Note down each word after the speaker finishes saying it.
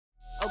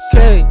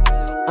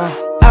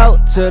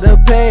to the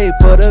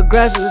paper, the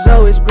grass is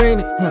always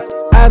greener.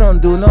 I don't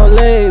do no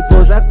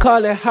labels, I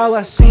call it how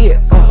I see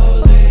it.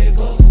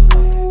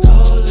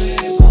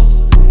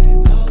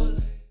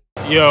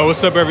 Yo,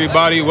 what's up,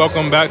 everybody?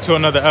 Welcome back to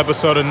another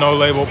episode of No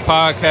Label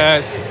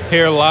Podcast.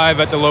 Here live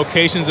at the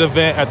Locations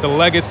event at the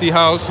Legacy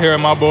House. Here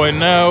with my boy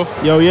Nell.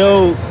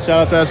 Yo, shout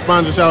out to our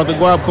sponsor, shout out to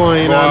Guap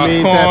Coin. You know what I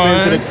mean?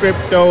 Tap into the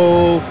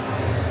crypto.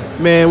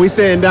 Man, we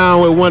sitting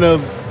down with one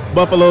of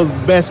Buffalo's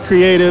best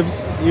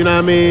creatives. You know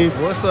what I mean?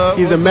 What's up?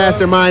 He's a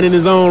mastermind in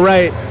his own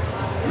right.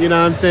 You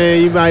know what I'm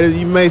saying?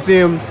 You may see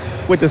him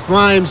with the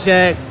Slime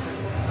Shack.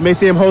 You may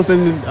see him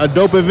hosting a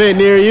dope event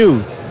near you. You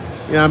know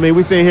what I mean?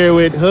 We sitting here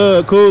with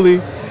HOOD KOOLIE.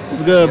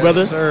 What's good,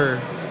 brother? Yes,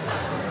 sir.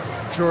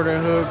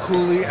 Jordan HOOD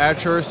KOOLIE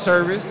at your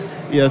service.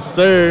 Yes,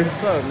 sir.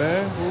 What's up,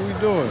 man? What we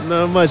doing?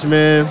 Not much,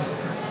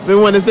 man. We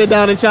wanted to sit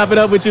down and chop it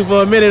up with you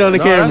for a minute on the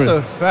camera. That's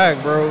a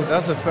fact, bro.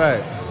 That's a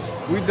fact.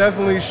 We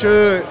definitely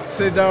should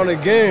sit down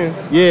again.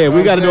 Yeah,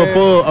 we got to do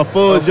a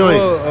full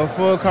joint. A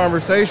full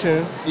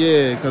conversation.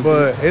 Yeah.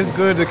 But it's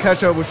good to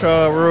catch up with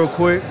y'all real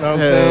quick. You know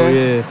what I'm saying?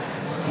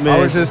 Yeah. Man.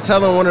 I was just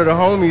telling one of the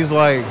homies,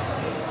 like,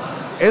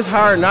 it's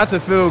hard not to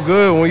feel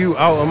good when you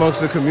out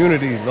amongst the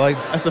community. Like,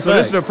 that's a fact.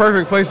 This is the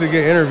perfect place to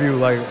get interviewed.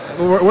 Like,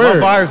 my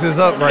vibes is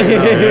up right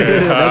now.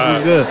 That's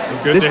what's good.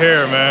 It's good to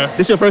hear, man.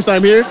 This your first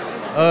time here?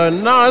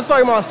 No, it's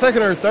like my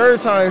second or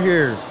third time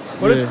here.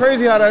 But it's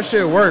crazy how that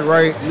shit work,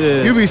 right?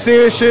 Yeah. You be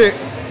seeing shit,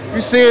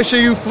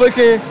 you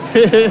flicking.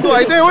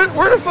 Like, damn,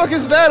 where the fuck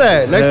is that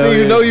at? Next thing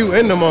you know, you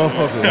in the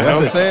motherfucker. You know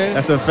what I'm saying?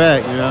 That's a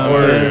fact. You know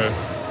what I'm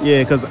saying?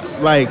 Yeah, because,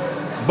 like,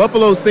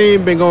 Buffalo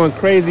scene been going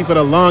crazy for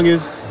the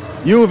longest.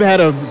 You've had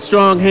a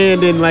strong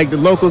hand in, like, the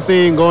local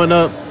scene going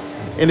up,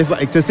 and it's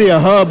like to see a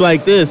hub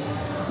like this,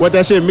 what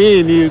that shit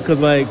mean to you? Because,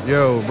 like,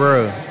 yo,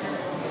 bro,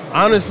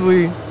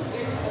 honestly,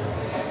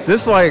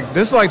 this like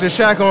the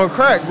Shack on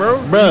crack,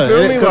 bro. You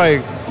feel me?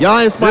 Like, y'all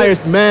inspire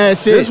mad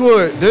shit.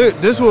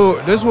 This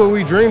what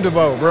we dreamed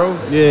about, bro.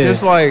 Yeah,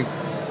 just like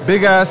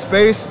big ass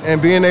space and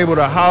being able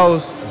to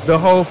house the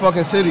whole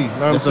fucking city. You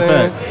know what I'm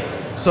saying?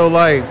 Fact. So,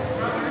 like,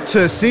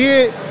 to see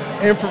it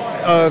and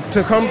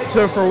to come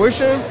to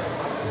fruition.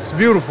 It's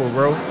beautiful,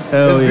 bro.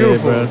 Hell it's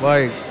beautiful. Yeah, bro.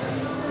 Like,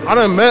 I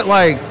done met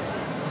like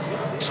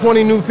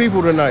 20 new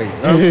people tonight. You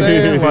know what I'm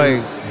saying?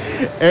 Like,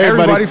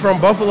 everybody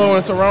from Buffalo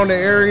and surrounding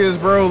areas,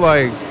 bro.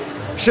 Like,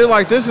 shit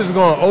like this is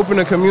gonna open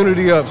the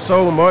community up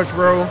so much,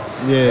 bro.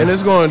 Yeah. And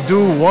it's gonna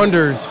do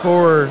wonders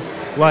for,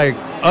 like,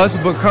 us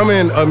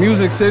becoming a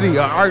music city, an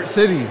art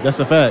city.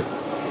 That's a fact.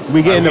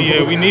 We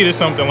we needed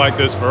something like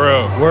this for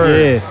real. Word.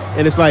 Yeah,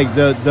 and it's like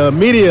the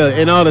media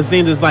and all the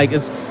scenes. It's like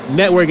it's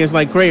networking. It's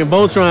like creating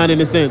Voltron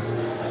in a sense.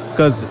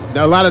 Because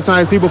a lot of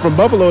times people from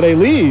Buffalo, they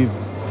leave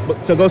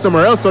to go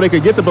somewhere else so they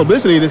could get the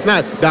publicity. It's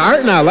not, the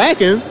art not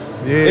lacking.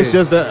 Yeah. It's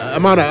just the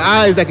amount of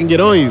eyes that can get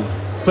on you.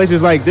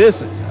 Places like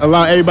this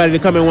allow everybody to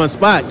come in one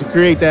spot to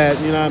create that,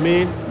 you know what I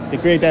mean? To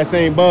create that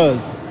same buzz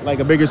like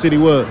a bigger city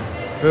would.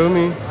 Feel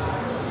me?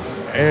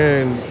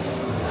 And,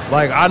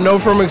 like, I know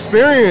from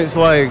experience,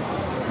 like,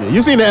 yeah,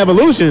 you seen the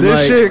evolution.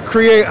 This like, shit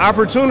create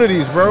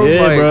opportunities, bro.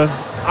 Yeah, like, bro.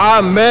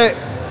 I met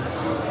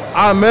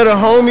a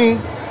homie,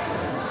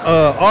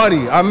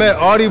 Audie. I met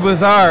Audie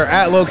Bazaar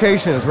at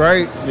Locations,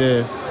 right?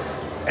 Yeah.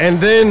 And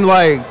then,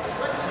 like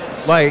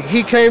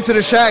he came to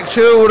the Shack,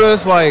 chilled with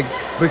us, like,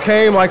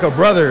 became like a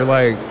brother,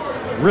 like,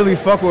 really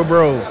fuck with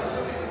bro.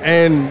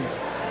 And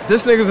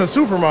this nigga's a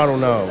supermodel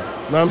now. You know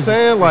what I'm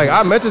saying? Like,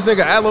 I met this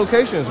nigga at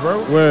Locations,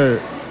 bro.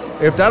 Word.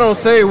 If that don't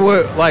say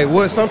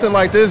what something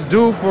like this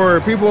do for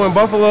people in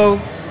Buffalo,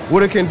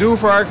 what it can do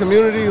for our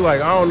community,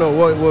 like, I don't know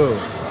what will.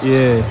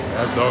 Yeah.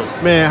 That's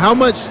dope. Man, how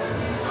much,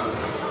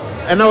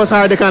 I know it's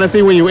hard to kind of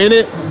see when you in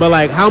it, but,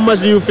 like, how much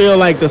do you feel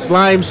like the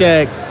Slime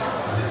Shack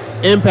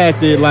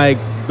impacted, like,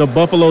 the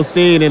Buffalo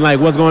scene and, like,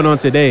 what's going on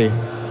today?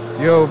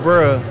 Yo,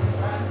 bruh,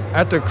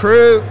 at the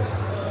crib,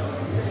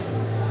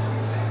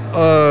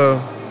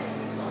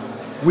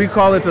 we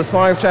call it the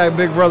Slime Shack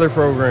Big Brother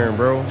program,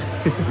 bro.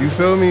 You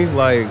feel me?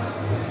 Like,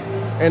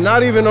 and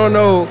not even on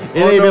no. It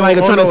ain't even like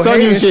trying to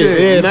son you shit.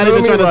 Yeah, not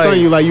even trying to son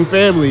you, like, you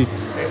family.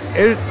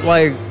 It,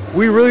 like,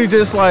 we really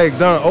just, like,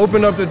 done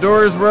opened up the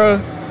doors, bruh,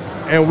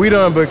 and we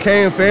done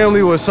became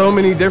family with so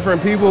many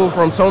different people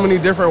from so many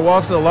different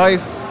walks of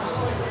life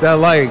that,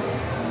 like,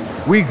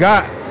 we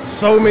got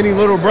so many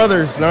little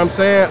brothers, you know what I'm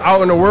saying,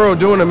 out in the world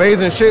doing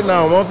amazing shit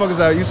now. Motherfuckers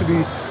that used to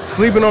be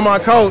sleeping on my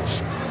couch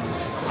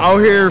out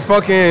here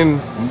fucking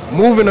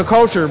moving the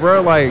culture,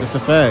 bro. Like, it's a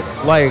fact.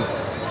 Like,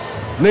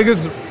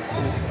 niggas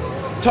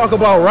talk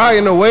about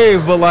riding the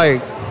wave, but,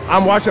 like,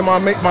 I'm watching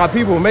my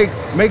people make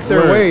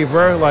their wave,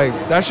 bro. Like,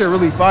 that shit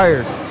really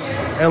fire.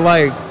 And,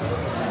 like,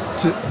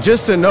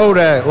 just to know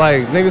that,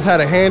 like, niggas had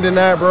a hand in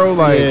that, bro.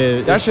 Like,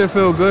 yeah, that shit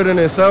feel good in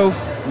itself.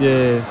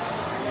 Yeah.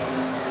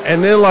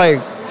 And then,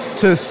 like,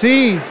 to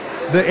see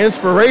the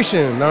inspiration,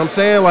 you know what I'm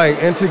saying? Like,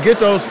 and to get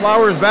those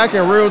flowers back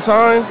in real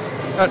time,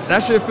 that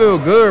shit feel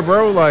good,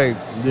 bro. Like,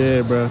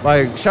 yeah, bro.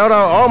 Like, shout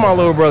out all my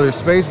little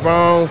brothers,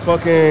 Spacebound,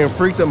 fucking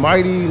Freak the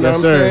Mighty, you know what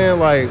I'm saying?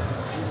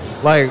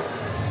 Like,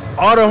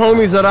 all the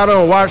homies that I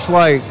don't watch,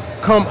 like,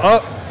 come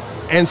up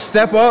and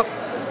step up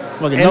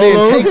Fucking and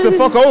then take the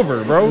fuck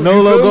over, bro.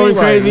 Nolo going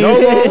crazy.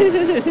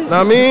 Nolo,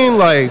 I mean,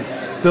 like,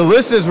 the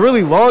list is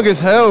really long as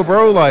hell,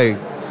 bro. Like,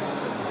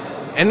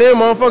 and then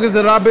motherfuckers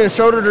that I've been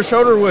shoulder to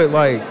shoulder with,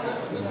 like,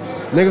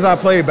 niggas I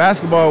played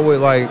basketball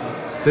with, like,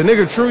 the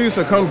nigga True used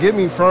to come get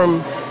me from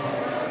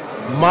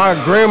my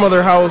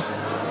grandmother's house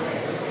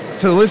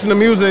to listen to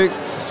music,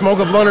 smoke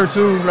a blunt or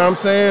two, you know what I'm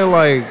saying?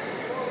 Like,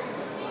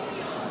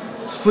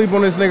 sleep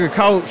on this nigga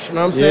couch, you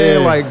know what I'm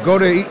saying? Like, go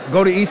to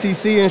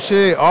ECC and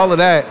shit, all of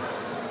that.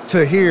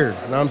 To here,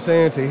 you know what I'm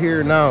saying? To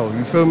here now.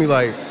 You feel me?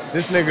 Like,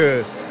 this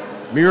nigga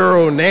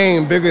mural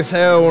name big as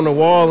hell on the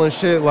wall and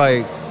shit.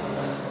 Like,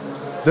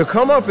 the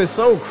come up is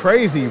so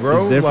crazy,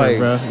 bro. It's different, like,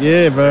 bro.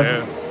 Yeah, bro.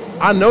 Yeah.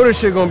 I know this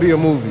shit gonna be a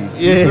movie.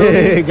 Yeah,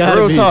 it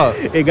gotta Real be. talk.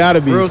 It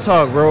gotta be. Real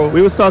talk, bro.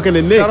 We was talking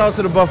to Nick. Shout out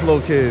to the Buffalo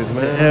kids,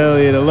 man. Hell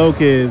yeah, the low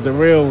kids, the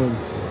real ones.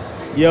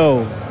 Yo,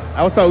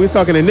 we was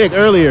talking to Nick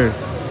earlier,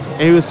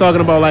 and he was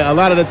talking about, like, a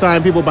lot of the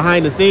time people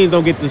behind the scenes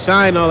don't get to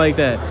shine all like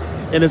that.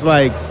 And it's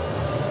like,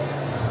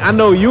 I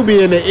know you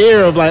be in the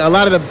ear of, like, a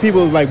lot of the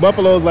people, like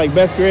Buffalo's, like,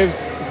 best cribs.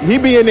 He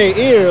be in their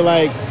ear,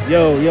 like,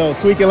 yo,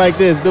 tweak it like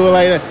this, do it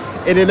like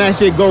that. And then that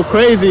shit go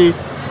crazy.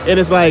 And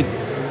it's like,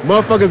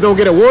 motherfuckers don't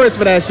get awards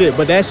for that shit,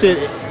 but that shit,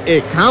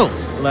 it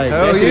counts. Like,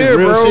 hell that shit yeah, is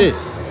real bro. shit.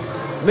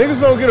 Niggas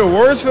don't get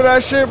awards for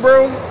that shit,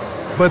 bro.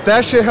 But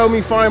that shit helped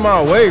me find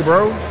my way,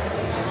 bro.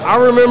 I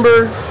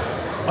remember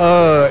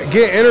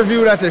getting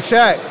interviewed at the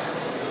Shack,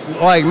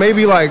 like,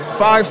 maybe like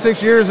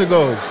 5-6 years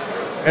ago.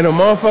 And a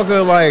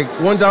motherfucker, like,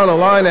 went down the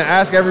line and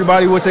asked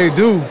everybody what they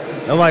do.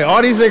 And, like,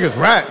 all these niggas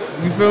rap.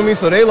 You feel me?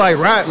 So they, like,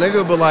 rap,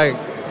 nigga. But, like,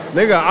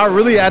 nigga, I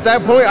really, at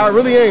that point, I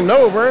really ain't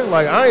know, bro.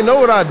 Like, I ain't know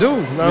what I do. You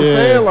know what I'm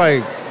saying?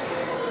 Like,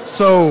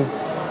 so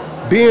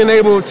being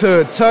able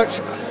to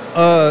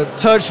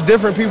touch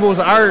different people's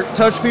art,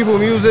 touch people's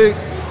music,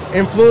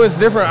 influence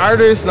different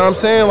artists, you know what I'm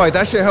saying? Like,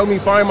 that shit helped me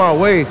find my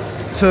way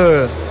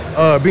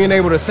to being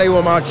able to say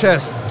with my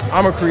chest,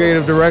 I'm a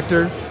creative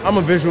director. I'm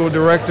a visual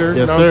director.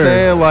 Yes, you know sir. what I'm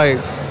saying? Like,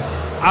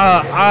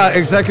 I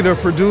executive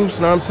produce,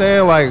 you know what I'm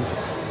saying? Like,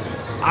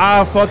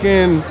 I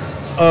fucking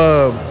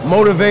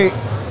motivate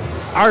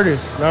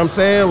artists, you know what I'm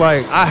saying?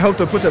 Like, I help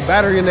to put the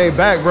battery in their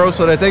back, bro,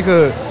 so that they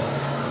could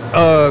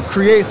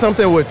create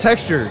something with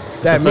texture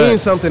that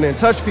means something and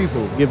touch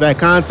people. Give that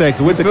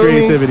context with the feel me?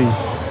 creativity.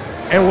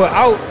 And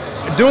without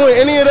doing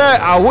any of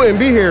that, I wouldn't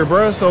be here,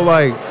 bro. So,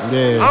 like,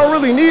 I don't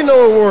really need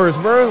no awards,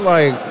 bro.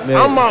 Like,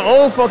 I'm my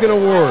own fucking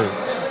award.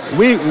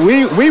 We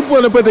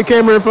want to put the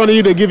camera in front of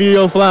you to give you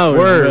your flowers.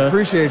 Word, bro.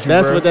 appreciate you,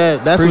 That's bro. what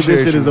that's what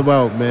this shit is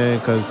about, man.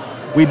 Because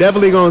we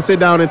definitely gonna sit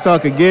down and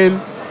talk again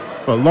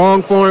for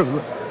long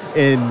form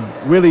and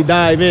really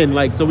dive in,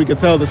 like, so we can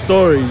tell the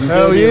stories. You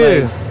Hell feel me?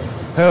 yeah,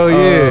 Like, hell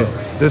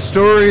yeah. The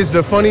stories,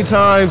 the funny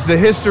times, the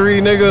history,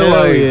 nigga. hell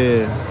Like,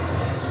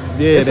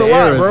 yeah, it's the a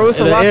lot, eras, bro. It's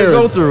a the lot to eras.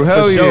 go through.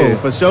 Hell yeah.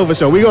 For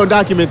sure. We gonna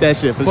document that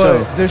shit for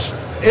sure. But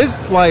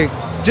it's like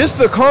just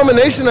the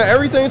combination of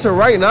everything to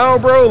right now,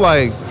 bro.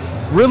 Like,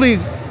 really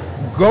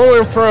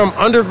going from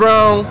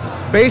underground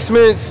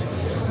basements,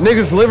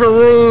 niggas' living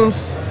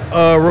rooms,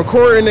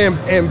 recording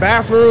in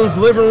bathrooms,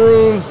 living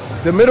rooms,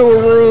 the middle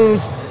of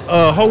rooms,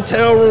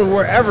 hotel room,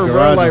 wherever,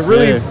 bro. Like,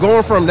 really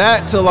going from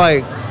that to,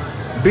 like,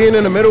 being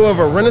in the middle of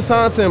a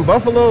Renaissance in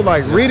Buffalo,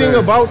 like, reading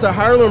about the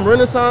Harlem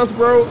Renaissance,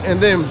 bro, and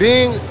then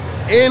being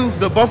in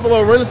the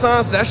Buffalo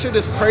Renaissance, that shit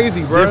is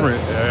crazy, bro.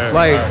 Different. Yeah,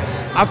 like,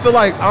 nice. I feel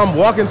like I'm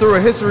walking through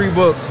a history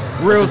book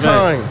real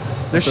time.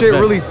 This shit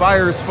really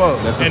fire as fuck.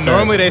 And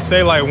normally they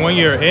say, like, when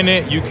you're in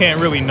it, you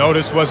can't really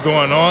notice what's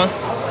going on.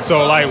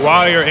 So, like,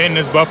 while you're in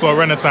this Buffalo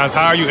Renaissance,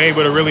 how are you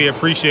able to really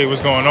appreciate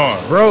what's going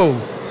on?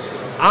 Bro,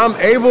 I'm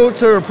able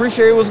to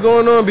appreciate what's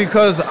going on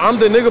because I'm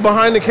the nigga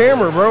behind the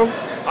camera, bro.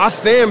 I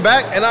stand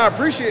back and I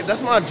appreciate,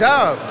 that's my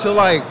job, to,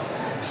 like,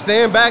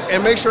 stand back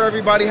and make sure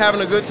everybody having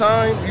a good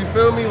time. You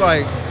feel me?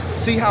 Like,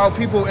 see how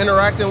people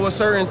interacting with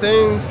certain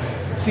things,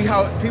 see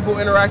how people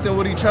interacting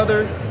with each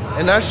other.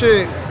 And that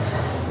shit,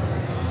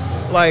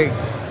 like,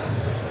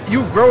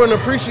 you grow an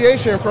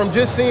appreciation from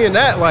just seeing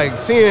that, like,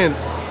 seeing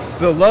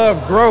the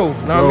love grow,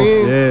 you know what I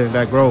mean? Yeah,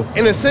 that growth.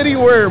 In a city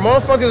where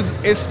motherfuckers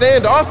is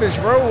standoffish,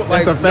 bro.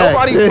 Like, That's a fact.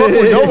 nobody fuck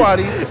with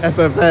nobody. That's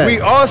a fact. We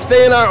all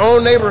stay in our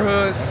own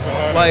neighborhoods.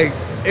 Like,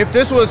 if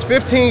this was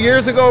 15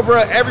 years ago,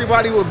 bro,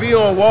 everybody would be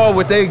on wall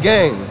with their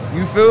gang.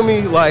 You feel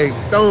me? Like,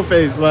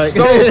 Stoneface, like.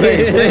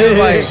 Stoneface, nigga,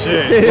 like.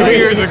 Shit, 2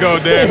 years ago,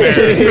 damn near.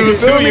 It was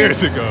 2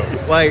 years ago.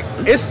 Like,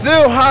 it's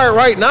still hard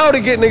right now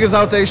to get niggas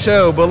out their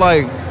shell, but,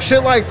 like,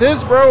 shit like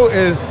this, bro,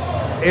 is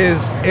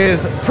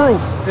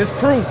proof. It's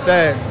proof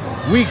that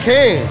we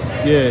can.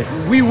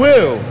 Yeah. We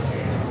will.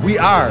 We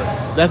are.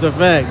 That's a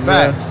fact,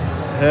 Facts.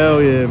 man.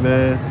 Hell yeah,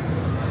 man.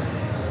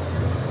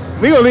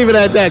 We gonna leave it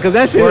at that, cause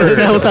that shit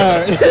that was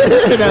hard.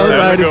 That was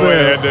hard to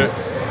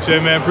say.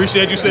 Shit, man,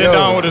 appreciate you sitting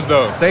down with us,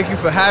 though. Thank you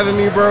for having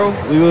me, bro.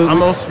 I'm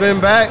gonna spin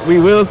back. We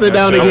will sit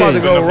down again. I'm about to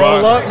go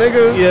roll up,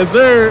 nigga. Yes,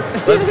 sir.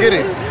 Let's get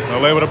it. No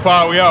Label the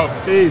Pod, we out.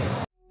 Peace.